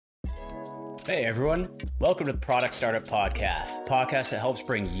Hey everyone, welcome to the Product Startup Podcast, a podcast that helps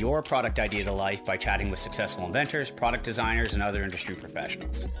bring your product idea to life by chatting with successful inventors, product designers, and other industry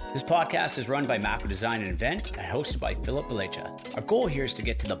professionals. This podcast is run by Mako Design and Invent and hosted by Philip Velica. Our goal here is to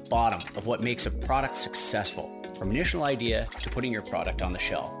get to the bottom of what makes a product successful. From initial idea to putting your product on the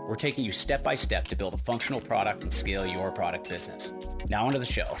shelf, we're taking you step by step to build a functional product and scale your product business. Now onto the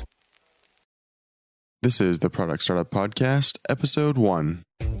show. This is the Product Startup Podcast, Episode 1.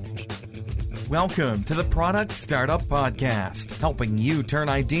 Welcome to the Product Startup Podcast, helping you turn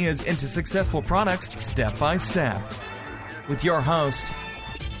ideas into successful products step by step. With your host,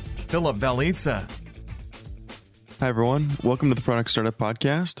 Philip Velica. Hi everyone, welcome to the Product Startup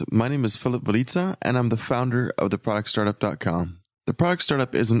Podcast. My name is Philip Velica, and I'm the founder of theproductstartup.com. The Product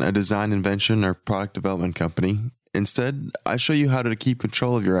Startup isn't a design, invention, or product development company. Instead, I show you how to keep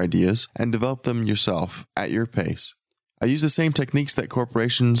control of your ideas and develop them yourself at your pace. I use the same techniques that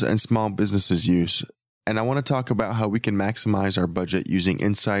corporations and small businesses use, and I want to talk about how we can maximize our budget using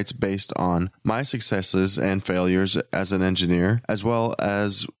insights based on my successes and failures as an engineer, as well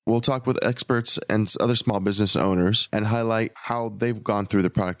as we'll talk with experts and other small business owners and highlight how they've gone through the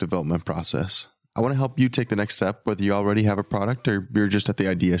product development process. I want to help you take the next step, whether you already have a product or you're just at the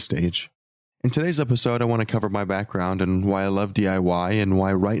idea stage. In today's episode, I want to cover my background and why I love DIY and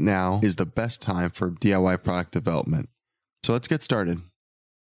why right now is the best time for DIY product development. So let's get started.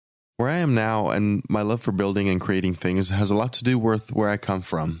 Where I am now and my love for building and creating things has a lot to do with where I come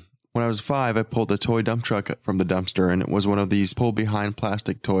from. When I was 5, I pulled a toy dump truck from the dumpster, and it was one of these pull-behind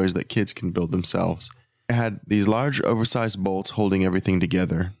plastic toys that kids can build themselves. It had these large, oversized bolts holding everything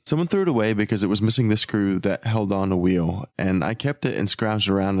together. Someone threw it away because it was missing the screw that held on a wheel, and I kept it and scrounged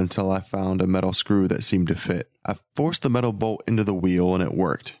around until I found a metal screw that seemed to fit. I forced the metal bolt into the wheel, and it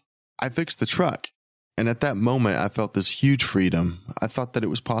worked. I fixed the truck. And at that moment, I felt this huge freedom. I thought that it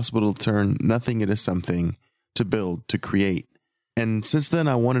was possible to turn nothing into something, to build, to create. And since then,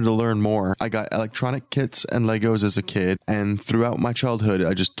 I wanted to learn more. I got electronic kits and Legos as a kid, and throughout my childhood,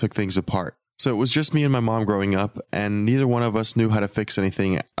 I just took things apart. So it was just me and my mom growing up, and neither one of us knew how to fix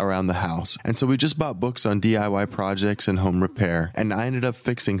anything around the house. And so we just bought books on DIY projects and home repair, and I ended up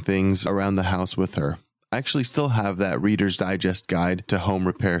fixing things around the house with her. I actually still have that Reader's Digest guide to home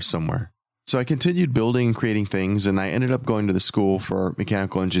repair somewhere. So I continued building and creating things, and I ended up going to the school for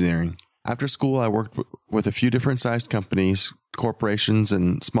mechanical engineering. After school, I worked with a few different sized companies, corporations,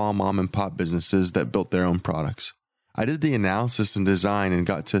 and small mom and pop businesses that built their own products. I did the analysis and design and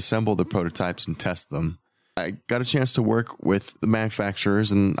got to assemble the prototypes and test them. I got a chance to work with the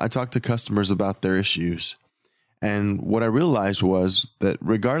manufacturers, and I talked to customers about their issues. And what I realized was that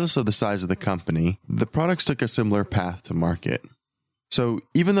regardless of the size of the company, the products took a similar path to market. So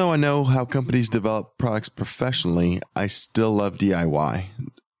even though I know how companies develop products professionally, I still love DIY.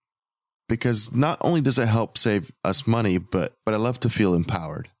 Because not only does it help save us money, but I love to feel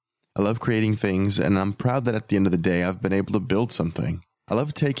empowered. I love creating things, and I'm proud that at the end of the day, I've been able to build something. I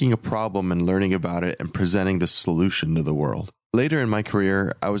love taking a problem and learning about it and presenting the solution to the world. Later in my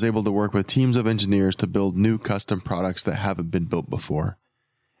career, I was able to work with teams of engineers to build new custom products that haven't been built before.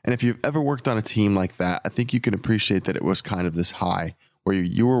 And if you've ever worked on a team like that, I think you can appreciate that it was kind of this high, where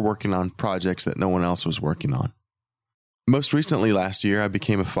you were working on projects that no one else was working on. Most recently last year, I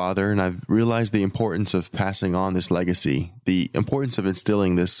became a father, and I've realized the importance of passing on this legacy, the importance of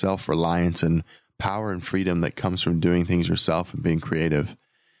instilling this self-reliance and power and freedom that comes from doing things yourself and being creative.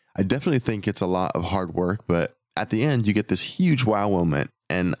 I definitely think it's a lot of hard work, but at the end, you get this huge wow moment,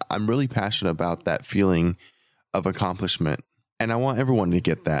 and I'm really passionate about that feeling of accomplishment. And I want everyone to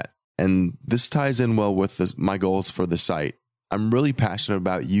get that. And this ties in well with my goals for the site. I'm really passionate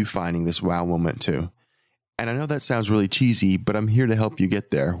about you finding this wow moment too. And I know that sounds really cheesy, but I'm here to help you get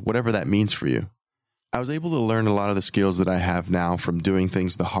there, whatever that means for you. I was able to learn a lot of the skills that I have now from doing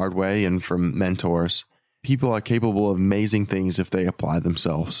things the hard way and from mentors. People are capable of amazing things if they apply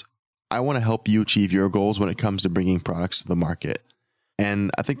themselves. I want to help you achieve your goals when it comes to bringing products to the market.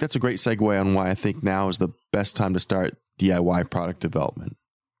 And I think that's a great segue on why I think now is the best time to start DIY product development.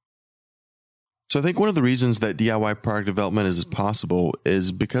 So I think one of the reasons that DIY product development is possible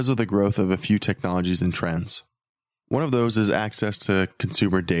is because of the growth of a few technologies and trends. One of those is access to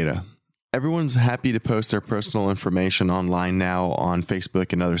consumer data. Everyone's happy to post their personal information online now on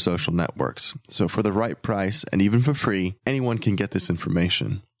Facebook and other social networks. So for the right price, and even for free, anyone can get this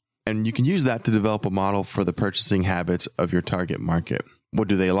information. And you can use that to develop a model for the purchasing habits of your target market. What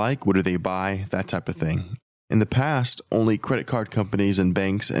do they like? What do they buy? That type of thing. In the past, only credit card companies and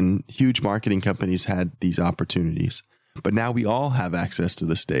banks and huge marketing companies had these opportunities. But now we all have access to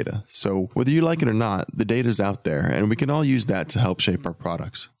this data. So whether you like it or not, the data is out there, and we can all use that to help shape our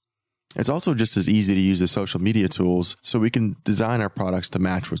products. It's also just as easy to use the social media tools so we can design our products to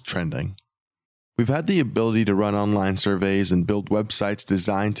match what's trending. We've had the ability to run online surveys and build websites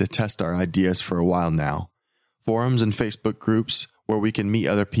designed to test our ideas for a while now. Forums and Facebook groups where we can meet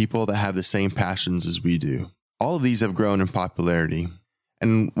other people that have the same passions as we do. All of these have grown in popularity.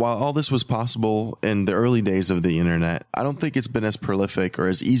 And while all this was possible in the early days of the internet, I don't think it's been as prolific or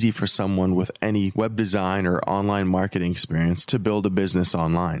as easy for someone with any web design or online marketing experience to build a business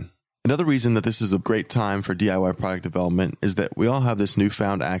online. Another reason that this is a great time for DIY product development is that we all have this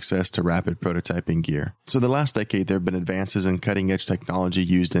newfound access to rapid prototyping gear. So the last decade, there have been advances in cutting-edge technology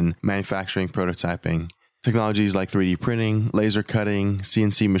used in manufacturing prototyping. Technologies like 3D printing, laser cutting,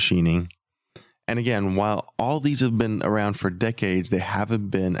 CNC machining. And again, while all these have been around for decades, they haven't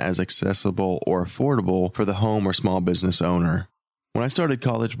been as accessible or affordable for the home or small business owner. When I started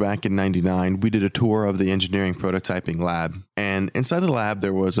college back in '99, we did a tour of the engineering prototyping lab, and inside the lab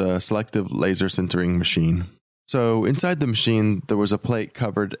there was a selective laser sintering machine. So inside the machine there was a plate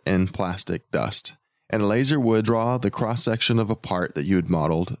covered in plastic dust, and a laser would draw the cross-section of a part that you had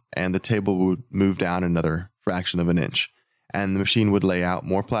modeled, and the table would move down another fraction of an inch, and the machine would lay out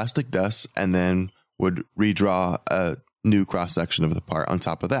more plastic dust and then would redraw a new cross-section of the part on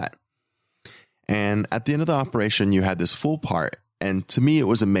top of that. And at the end of the operation you had this full part. And to me, it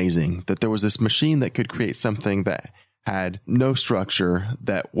was amazing that there was this machine that could create something that had no structure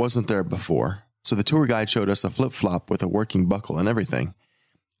that wasn't there before. So the tour guide showed us a flip-flop with a working buckle and everything.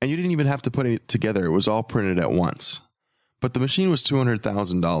 And you didn't even have to put it together. It was all printed at once. But the machine was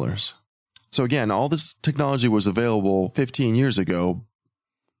 $200,000. So again, all this technology was available 15 years ago,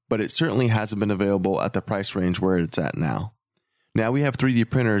 but it certainly hasn't been available at the price range where it's at now. Now we have 3D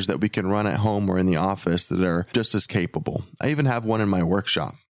printers that we can run at home or in the office that are just as capable. I even have one in my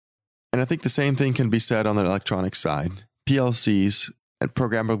workshop. And I think the same thing can be said on the electronic side. PLCs and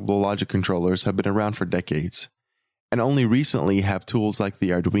programmable logic controllers have been around for decades, and only recently have tools like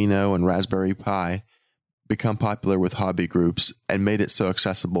the Arduino and Raspberry Pi become popular with hobby groups and made it so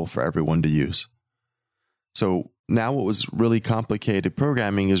accessible for everyone to use. So now what was really complicated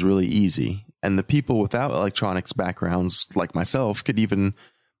programming is really easy. And the people without electronics backgrounds, like myself, could even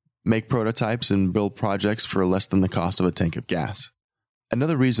make prototypes and build projects for less than the cost of a tank of gas.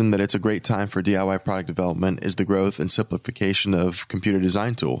 Another reason that it's a great time for DIY product development is the growth and simplification of computer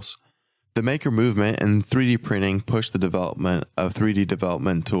design tools. The maker movement and 3D printing pushed the development of 3D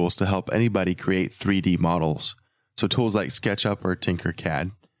development tools to help anybody create 3D models. So tools like SketchUp or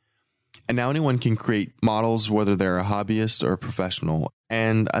Tinkercad. And now anyone can create models, whether they're a hobbyist or a professional.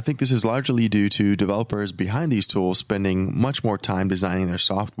 And I think this is largely due to developers behind these tools spending much more time designing their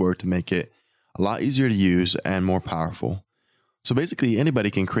software to make it a lot easier to use and more powerful. So basically, anybody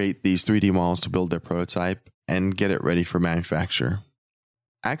can create these 3D models to build their prototype and get it ready for manufacture.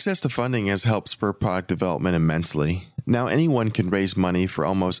 Access to funding has helped spur product development immensely. Now anyone can raise money for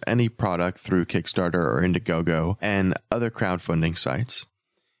almost any product through Kickstarter or Indiegogo and other crowdfunding sites.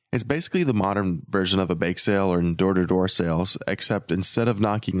 It's basically the modern version of a bake sale or door-to-door sales, except instead of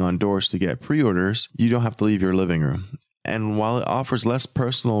knocking on doors to get pre-orders, you don't have to leave your living room. And while it offers less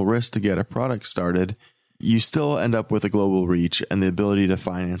personal risk to get a product started, you still end up with a global reach and the ability to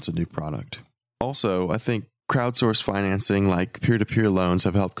finance a new product. Also, I think crowdsourced financing like peer-to-peer loans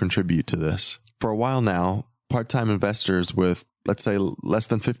have helped contribute to this. For a while now, part-time investors with, let's say, less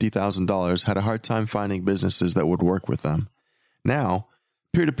than $50,000 had a hard time finding businesses that would work with them. Now,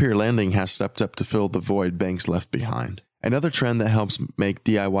 peer-to-peer lending has stepped up to fill the void banks left behind. Another trend that helps make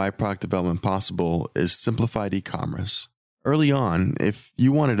DIY product development possible is simplified e-commerce. Early on, if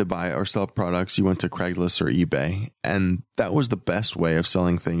you wanted to buy or sell products, you went to Craigslist or eBay, and that was the best way of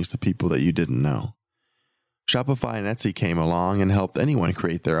selling things to people that you didn't know. Shopify and Etsy came along and helped anyone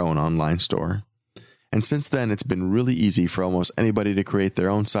create their own online store. And since then, it's been really easy for almost anybody to create their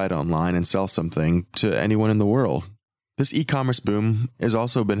own site online and sell something to anyone in the world. This e-commerce boom has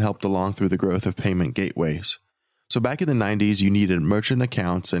also been helped along through the growth of payment gateways. So back in the 90s, you needed merchant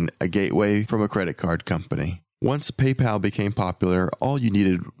accounts and a gateway from a credit card company. Once PayPal became popular, all you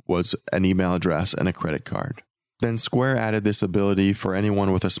needed was an email address and a credit card. Then Square added this ability for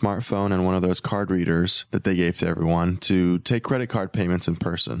anyone with a smartphone and one of those card readers that they gave to everyone to take credit card payments in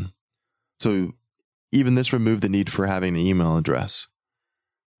person. So even this removed the need for having an email address.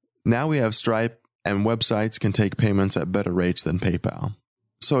 Now we have Stripe, and websites can take payments at better rates than PayPal.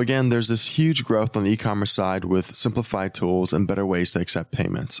 So again, there's this huge growth on the e-commerce side with simplified tools and better ways to accept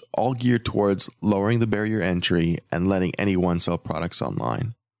payments, all geared towards lowering the barrier entry and letting anyone sell products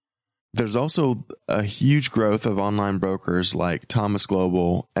online. There's also a huge growth of online brokers like Thomas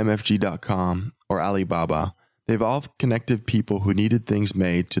Global, MFG.com, or Alibaba They've all connected people who needed things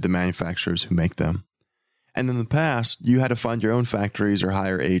made to the manufacturers who make them. And in the past, you had to find your own factories or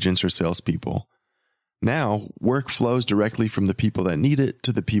hire agents or salespeople. Now, work flows directly from the people that need it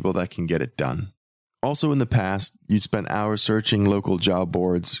to the people that can get it done. Also in the past, you'd spend hours searching local job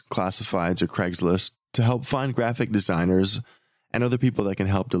boards, classifieds, or Craigslist to help find graphic designers and other people that can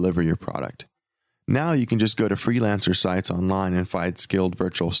help deliver your product. Now you can just go to freelancer sites online and find skilled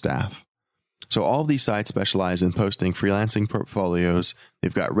virtual staff. So all of these sites specialize in posting freelancing portfolios.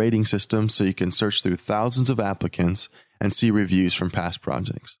 They've got rating systems so you can search through thousands of applicants and see reviews from past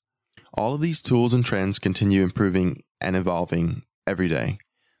projects. All of these tools and trends continue improving and evolving every day.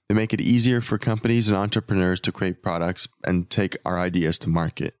 They make it easier for companies and entrepreneurs to create products and take our ideas to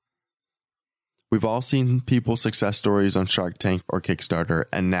market. We've all seen people's success stories on Shark Tank or Kickstarter,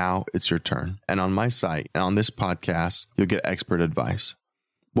 and now it's your turn. And on my site and on this podcast, you'll get expert advice.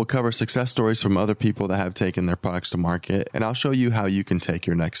 We'll cover success stories from other people that have taken their products to market, and I'll show you how you can take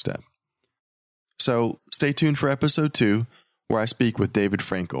your next step. So stay tuned for episode 2, where I speak with David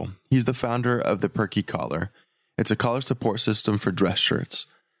Frankel. He's the founder of the Perky Collar. It's a collar support system for dress shirts.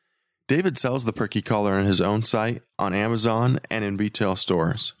 David sells the Perky Collar on his own site, on Amazon, and in retail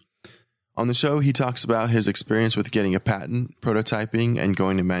stores. On the show, he talks about his experience with getting a patent, prototyping, and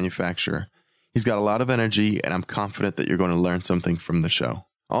going to manufacture. He's got a lot of energy, and I'm confident that you're going to learn something from the show.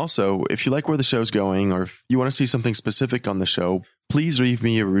 Also, if you like where the show's going, or if you want to see something specific on the show, please leave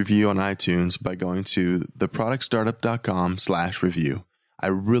me a review on iTunes by going to theproductstartup.com/review. I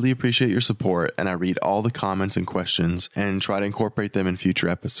really appreciate your support, and I read all the comments and questions and try to incorporate them in future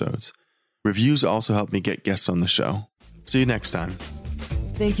episodes. Reviews also help me get guests on the show. See you next time.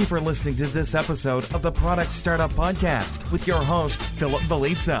 Thank you for listening to this episode of the Product Startup Podcast with your host, Philip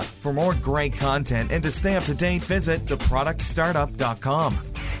Velica. For more great content and to stay up to date, visit theproductstartup.com.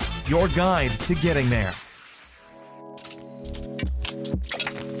 Your guide to getting there.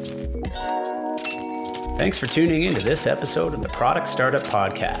 Thanks for tuning in to this episode of the Product Startup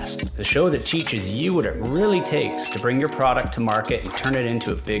Podcast, the show that teaches you what it really takes to bring your product to market and turn it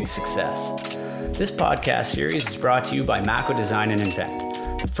into a big success. This podcast series is brought to you by Mako Design and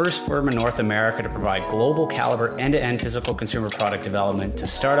Invent, the first firm in North America to provide global caliber end-to-end physical consumer product development to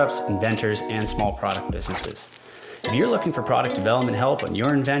startups, inventors, and small product businesses. If you're looking for product development help on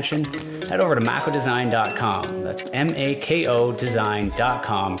your invention, head over to makodesign.com. That's MAKO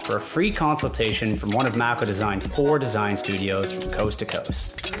design.com for a free consultation from one of Mako Design's 4 design studios from coast to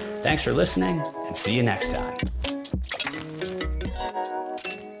coast. Thanks for listening, and see you next time.